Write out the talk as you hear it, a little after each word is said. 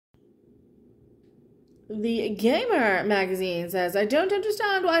The Gamer magazine says, I don't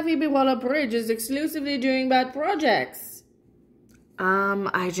understand why Phoebe Waller-Bridge is exclusively doing bad projects.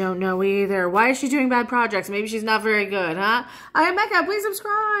 I don't know either. Why is she doing bad projects? Maybe she's not very good, huh? I am Becca. Please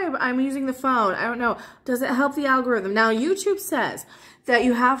subscribe. I'm using the phone. I don't know. Does it help the algorithm? Now, YouTube says that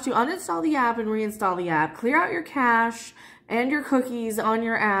you have to uninstall the app and reinstall the app, clear out your cache and your cookies on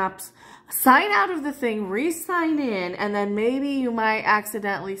your apps, sign out of the thing, re-sign in, and then maybe you might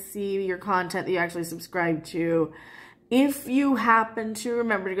accidentally see your content that you actually subscribe to. If you happen to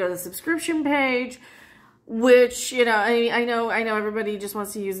remember to go to the subscription page, which, you know, I know everybody just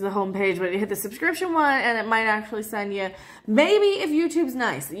wants to use the home page, but you hit the subscription one and it might actually send you, maybe if YouTube's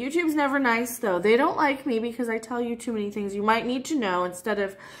nice. YouTube's never nice, though. They don't like me because I tell you too many things you might need to know instead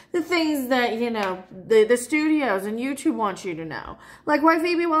of the things that, you know, the studios and YouTube want you to know. Like why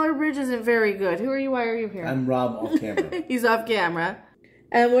Phoebe Waller-Bridge isn't very good. Who are you? Why are you here? I'm Rob off camera. He's off camera.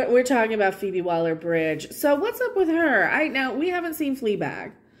 And we're talking about Phoebe Waller-Bridge. So what's up with her? Now, we haven't seen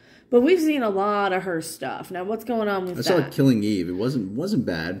Fleabag. But we've seen a lot of her stuff. Now, what's going on with that? I saw Killing Eve. It wasn't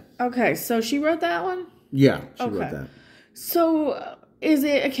bad. Okay, so she wrote that one? Yeah, she wrote that. So, is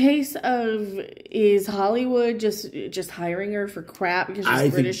it a case of, is Hollywood just hiring her for crap because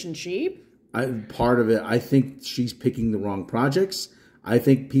she's British and cheap? Part of it, I think she's picking the wrong projects. I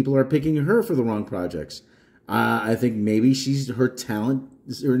think people are picking her for the wrong projects. I think maybe her talent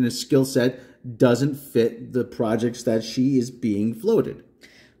or her skill set doesn't fit the projects that she is being floated.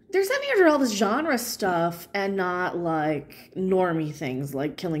 They're sending her to all this genre stuff and not, like, normie things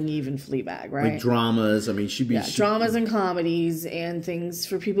like Killing Eve and Fleabag, right? Like dramas. I mean, dramas and comedies and things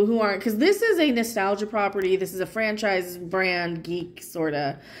for people who aren't... Because this is a nostalgia property. This is a franchise brand geek sort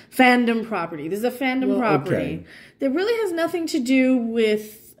of fandom property. This is a fandom property that really has nothing to do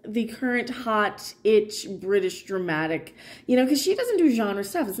with the current hot itch British dramatic, you know, because she doesn't do genre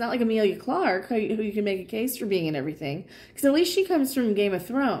stuff. It's not like Amelia Clark, who you can make a case for being in everything, because at least she comes from Game of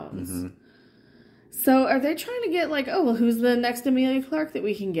Thrones. Mm-hmm. So are they trying to get like, oh, well, who's the next Amelia Clark that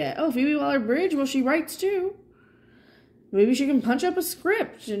we can get? Oh, Phoebe Waller-Bridge. Well, she writes too. Maybe she can punch up a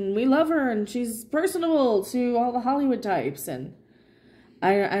script, and we love her, and she's personable to all the Hollywood types, and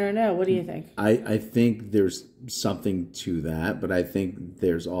I don't know. What do you think? I think there's something to that, but I think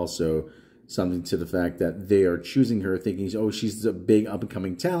there's also something to the fact that they are choosing her thinking, oh, she's a big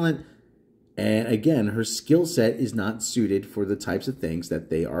up-and-coming talent. And again, her skill set is not suited for the types of things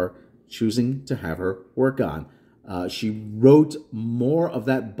that they are choosing to have her work on. She wrote more of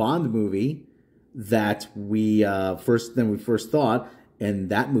that Bond movie that we first thought. And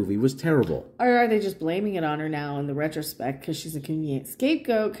that movie was terrible. Or are they just blaming it on her now in the retrospect because she's a convenient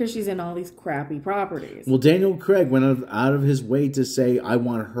scapegoat because she's in all these crappy properties? Well, Daniel Craig went out of his way to say, I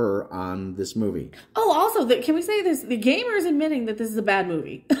want her on this movie. Oh, also, can we say this? The Gamer is admitting that this is a bad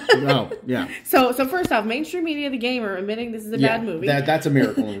movie. Oh, yeah. So first off, mainstream media, The Gamer, admitting this is a bad movie. That's a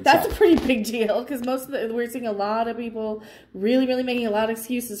miracle in That's a pretty big deal because we're seeing a lot of people really, really making a lot of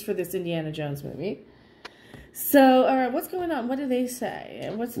excuses for this Indiana Jones movie. So, all right, what's going on? What do they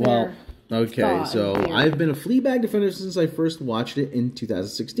say? What's their okay, so I've been a Fleabag defender since I first watched it in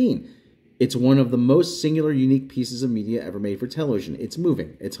 2016. It's one of the most singular, unique pieces of media ever made for television. It's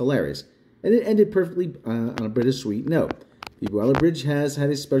moving. It's hilarious. And it ended perfectly on a bittersweet note. Phoebe Waller-Bridge has had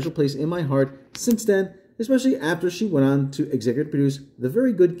a special place in my heart since then, especially after she went on to executive produce the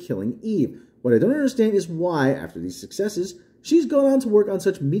very good Killing Eve. What I don't understand is why, after these successes, she's gone on to work on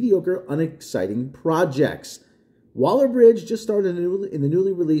such mediocre, unexciting projects. Waller-Bridge just starred in the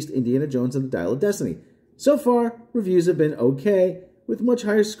newly released Indiana Jones and the Dial of Destiny. So far, reviews have been okay, with much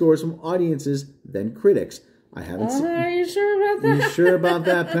higher scores from audiences than critics. I haven't seen... Are you sure about that? You sure about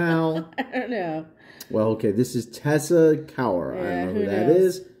that, pal? I don't know. Well, okay, this is Tessa Cower. Yeah, I don't know who that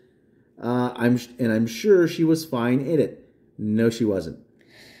is. I'm sure she was fine in it. No, she wasn't.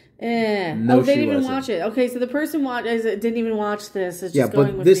 No, they didn't even watch it. Okay, so the person didn't even watch this. It's just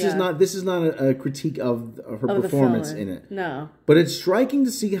going with this is not a critique of her performance in it. No, but it's striking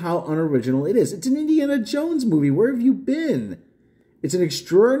to see how unoriginal it is. It's an Indiana Jones movie. Where have you been? It's an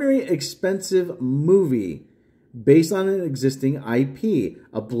extraordinary, expensive movie based on an existing IP,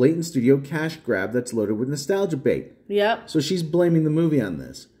 a blatant studio cash grab that's loaded with nostalgia bait. Yep. So she's blaming the movie on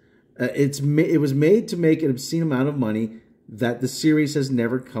this. It was made to make an obscene amount of money that the series has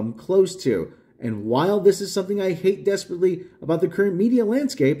never come close to. And while this is something I hate desperately about the current media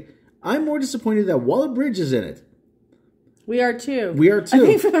landscape, I'm more disappointed that Waller-Bridge is in it. We are too. We are too. I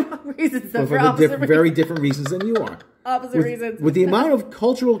think for the wrong reasons. But for very different reasons than you are. Opposite reasons. With the amount of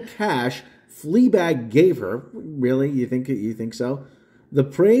cultural cash Fleabag gave her, really, you think so? The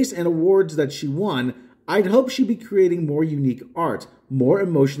praise and awards that she won, I'd hope she'd be creating more unique art, more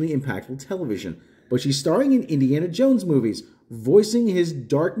emotionally impactful television. but she's starring in Indiana Jones movies, voicing his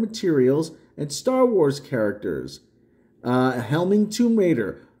Dark Materials and Star Wars characters, helming Tomb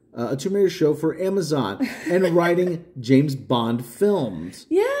Raider, a Tomb Raider show for Amazon, and writing James Bond films.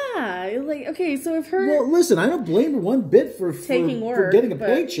 Yeah, like, okay, so if her... Well, listen, I don't blame her one bit for getting a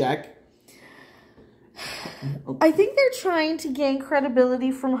paycheck. I think they're trying to gain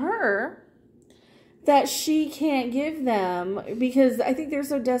credibility from her that she can't give them, because I think they're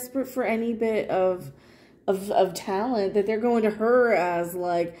so desperate for any bit of talent that they're going to her as,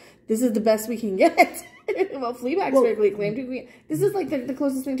 like, this is the best we can get. Well, Fleabag's critically acclaimed. This is like the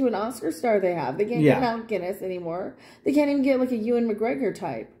closest thing to an Oscar star they have. They can't get Mount Guinness anymore. They can't even get like a Ewan McGregor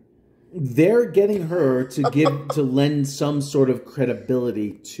type. They're getting her to lend some sort of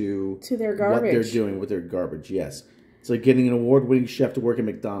credibility to their garbage. What they're doing with their garbage. Yes, it's like getting an award-winning chef to work at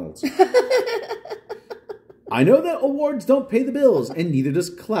McDonald's. I know that awards don't pay the bills, and neither does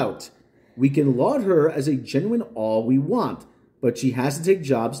clout. We can laud her as a genuine all we want, but she has to take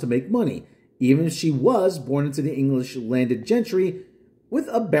jobs to make money, even if she was born into the English landed gentry with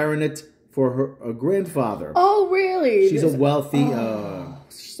a baronet for her grandfather. Oh, really? She's a wealthy...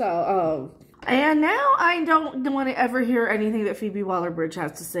 And now I don't want to ever hear anything that Phoebe Waller-Bridge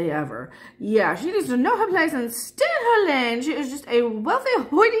has to say ever. Yeah, she needs to know her place and stay in her lane. She is just a wealthy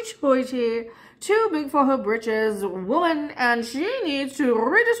hoity-toity, too big for her britches woman, and she needs to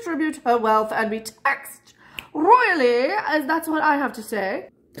redistribute her wealth and be taxed royally, as that's what I have to say.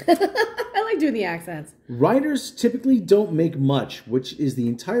 I like doing the accents. Writers typically don't make much, which is the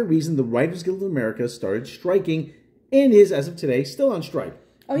entire reason the Writers Guild of America started striking and is, as of today, still on strike.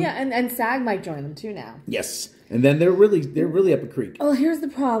 Oh yeah, and SAG might join them too now. Yes, and then they're really up a creek. Oh, here's the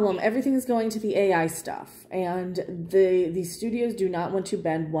problem: everything is going to the AI stuff, and the studios do not want to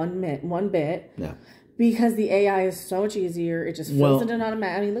bend one bit. No. Because the AI is so much easier. It just fills it in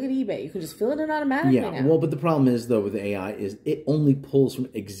automatic. I mean, look at eBay. You can just fill it in automatically now. Yeah, well, but the problem is, though, with AI is it only pulls from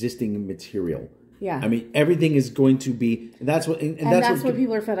existing material. Yeah. I mean, everything is going to be... That's what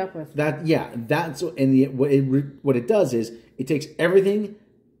people are fed up with. What it does is it takes everything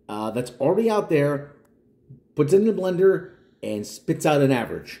that's already out there, puts it in the blender, and spits out an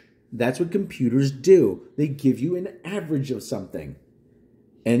average. That's what computers do. They give you an average of something.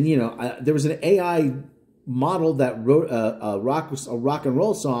 And, you know, there was an AI model that wrote a rock and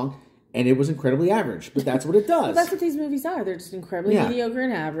roll song, and it was incredibly average. But that's what it does. Well, that's what these movies are. They're just incredibly mediocre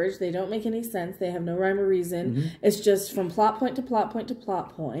and average. They don't make any sense. They have no rhyme or reason. Mm-hmm. It's just from plot point to plot point to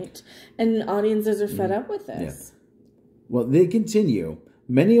plot point. And audiences are fed up with this. Yeah. Well, they continue.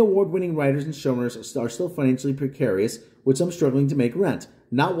 Many award-winning writers and showrunners are still financially precarious, with some struggling to make rent.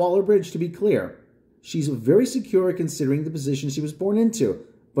 Not Waller-Bridge, to be clear. She's very secure considering the position she was born into,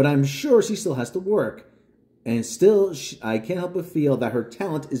 but I'm sure she still has to work. And still, I can't help but feel that her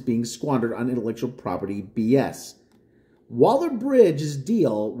talent is being squandered on intellectual property BS. Waller-Bridge's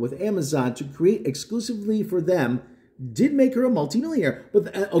deal with Amazon to create exclusively for them did make her a multimillionaire.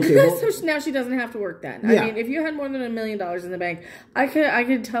 But so now she doesn't have to work then. Yeah. I mean, if you had more than $1 million in the bank, I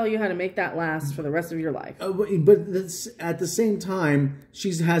could tell you how to make that last for the rest of your life. But at the same time,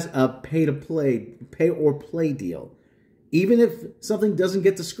 she has a pay or play deal. Even if something doesn't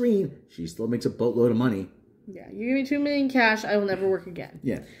get to screen, she still makes a boatload of money. Yeah, you give me $2 million cash, I will never work again.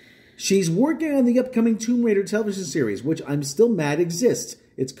 Yeah. She's working on the upcoming Tomb Raider television series, which I'm still mad exists.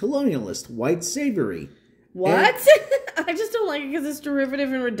 It's colonialist, white savory. What? I just don't like it because it's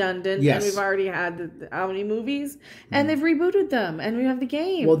derivative and redundant. Yes. And we've already had how many movies? And they've rebooted them. And we have the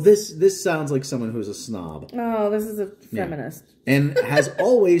games. Well, this sounds like someone who's a snob. Oh, this is a feminist. Yeah. And has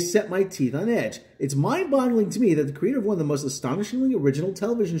always set my teeth on edge. It's mind-boggling to me that the creator of one of the most astonishingly original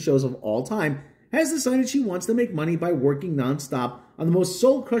television shows of all time has decided she wants to make money by working nonstop on the most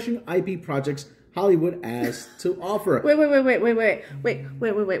soul-crushing IP projects Hollywood has to offer. Wait.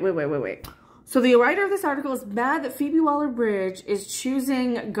 So the writer of this article is mad that Phoebe Waller-Bridge is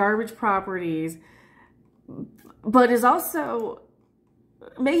choosing garbage properties, but is also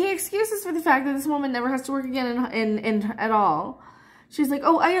making excuses for the fact that this woman never has to work again at all. She's like,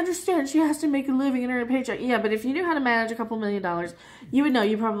 oh, I understand. She has to make a living and earn a paycheck. Yeah, but if you knew how to manage a couple $1 million, you would know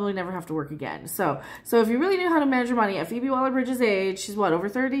you probably never have to work again. So if you really knew how to manage your money at Phoebe Waller-Bridge's age, she's what, over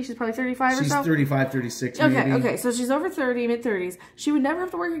 30? She's probably 35 or so? She's 35, 36 maybe. Okay, so she's over 30, mid-30s. She would never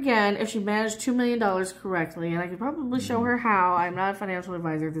have to work again if she managed $2 million correctly. And I could probably show her how. I'm not a financial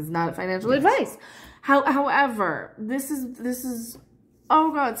advisor. This is not financial advice. However, this is...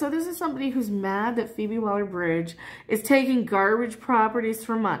 Oh, God. So this is somebody who's mad that Phoebe Waller-Bridge is taking garbage properties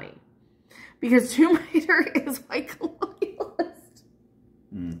for money. Because Tomb Raider is white colonialist.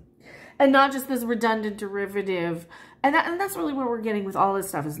 Mm. And not just this redundant derivative. And that's really what we're getting with all this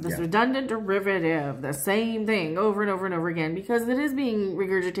stuff, is this redundant derivative, the same thing over and over and over again, because it is being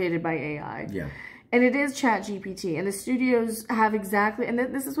regurgitated by AI. Yeah. And it is ChatGPT. And the studios have exactly, and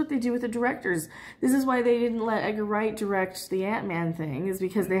this is what they do with the directors. This is why they didn't let Edgar Wright direct the Ant-Man thing, is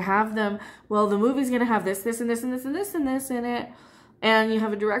because they have them, well, the movie's going to have this, this, and this, and this, and this, and this in it. And you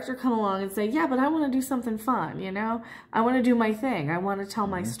have a director come along and say, yeah, but I want to do something fun, you know? I want to do my thing. I want to tell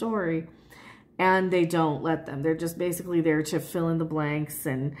my story. And they don't let them. They're just basically there to fill in the blanks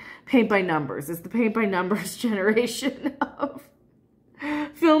and paint by numbers. It's the paint by numbers generation of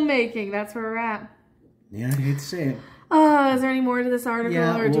filmmaking. That's where we're at. Yeah, I hate to say it. Is there any more to this article,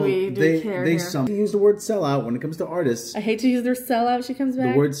 or do we care They here? use the word sellout when it comes to artists. I hate to use their sellout. She comes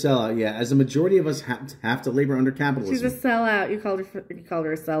back. The word sellout, yeah. As a majority of us have to labor under capitalism. She's a sellout. You called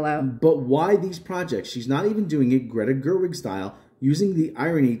her a sellout. But why these projects? She's not even doing it Greta Gerwig style, using the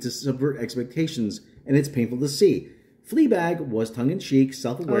irony to subvert expectations, and it's painful to see. Fleabag was tongue-in-cheek,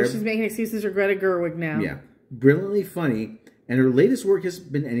 self-aware. Oh, she's making excuses for Greta Gerwig now. Yeah. Brilliantly funny, and her latest work has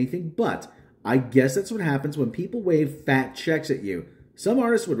been anything but. I guess that's what happens when people wave fat checks at you. Some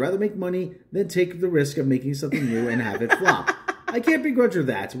artists would rather make money than take the risk of making something new and have it flop. I can't begrudge her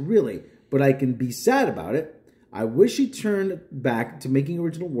that, really, but I can be sad about it. I wish she turned back to making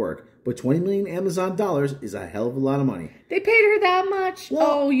original work, but 20 million Amazon dollars is a hell of a lot of money. They paid her that much? Well,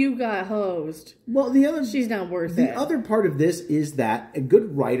 oh, you got hosed. Well, she's not worth it. The other part of this is that a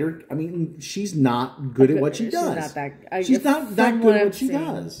good writer, I mean, she's not good at what she does. She's not that good at what she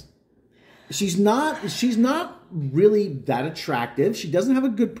does. She's not really that attractive. She doesn't have a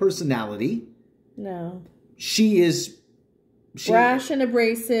good personality. No. She is brash and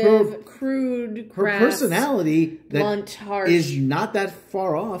abrasive, crude, her personality blunt, harsh, is not that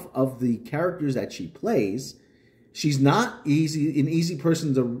far off of the characters that she plays. She's not an easy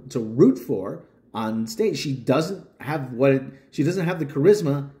person to root for on stage. She doesn't have she doesn't have the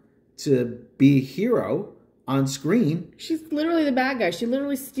charisma to be a hero on screen. She's literally the bad guy. She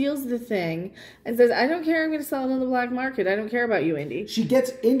literally steals the thing and says, I don't care, I'm going to sell it on the black market. I don't care about you, Indy. She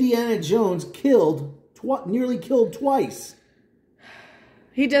gets Indiana Jones nearly killed twice.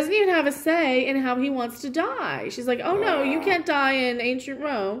 He doesn't even have a say in how he wants to die. She's like, oh no, you can't die in ancient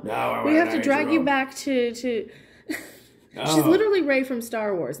Rome. No, we have to drag you back to... She's literally Rey from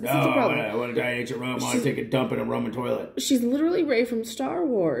Star Wars. This is the problem. I want to die in ancient Rome. I want to take a dump in a Roman toilet. She's literally Rey from Star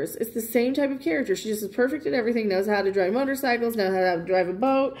Wars. It's the same type of character. She's just as perfect at everything. Knows how to drive motorcycles. Knows how to drive a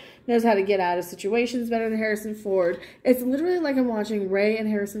boat. Knows how to get out of situations better than Harrison Ford. It's literally like I'm watching Rey and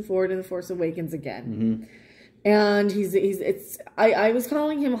Harrison Ford in The Force Awakens again. Mm-hmm. And I was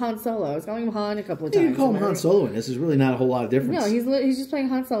calling him Han Solo. I was calling him Han a couple of times. You can call him Han Solo, and this is really not a whole lot of difference. No, he's just playing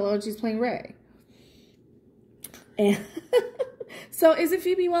Han Solo, and she's playing Rey. And so is it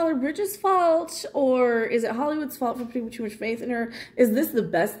Phoebe Waller-Bridge's fault, or is it Hollywood's fault for putting too much faith in her? Is this the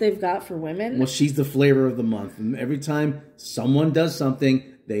best they've got for women? Well, she's the flavor of the month. And every time someone does something,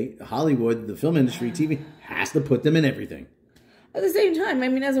 Hollywood, the film industry, TV, has to put them in everything. At the same time, I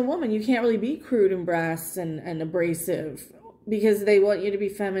mean, as a woman, you can't really be crude and brass and abrasive because they want you to be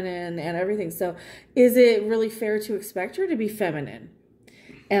feminine and everything. So is it really fair to expect her to be feminine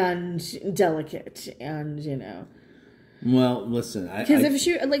and delicate and, you know... Well, listen, because if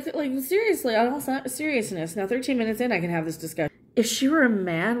she like seriously, on all seriousness, now 13 minutes in, I can have this discussion. If she were a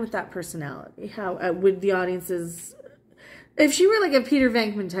man with that personality, how would the audiences? If she were like a Peter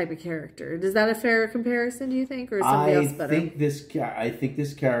Venkman type of character, is that a fair comparison? Do you think, or is somebody else better? I think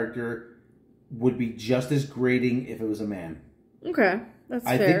this character would be just as grating if it was a man. Okay, that's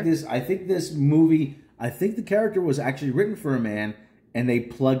fair. I think this movie. I think the character was actually written for a man. And they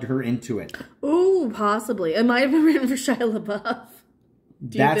plugged her into it. Ooh, possibly. It might have been written for Shia LaBeouf.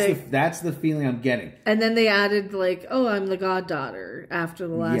 That's the feeling I'm getting. And then they added like, oh, I'm the goddaughter after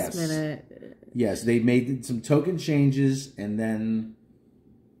the last minute. Yes, they made some token changes, and then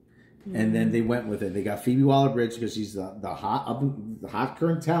they went with it. They got Phoebe Waller-Bridge because she's the hot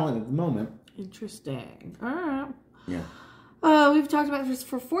current talent at the moment. Interesting. All right. Yeah. We've talked about this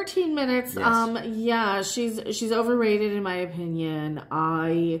for 14 minutes. Yes. Yeah, she's overrated in my opinion.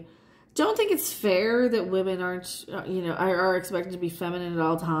 I don't think it's fair that women aren't, are expected to be feminine at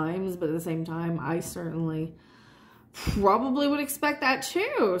all times, but at the same time, I certainly probably would expect that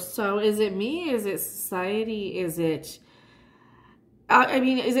too. So is it me? Is it society? Is it... I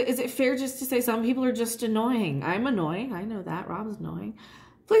mean, is it fair just to say some people are just annoying? I'm annoying. I know that. Rob's annoying.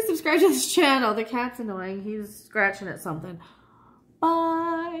 Please subscribe to this channel. The cat's annoying. He's scratching at something.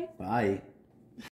 Bye. Bye.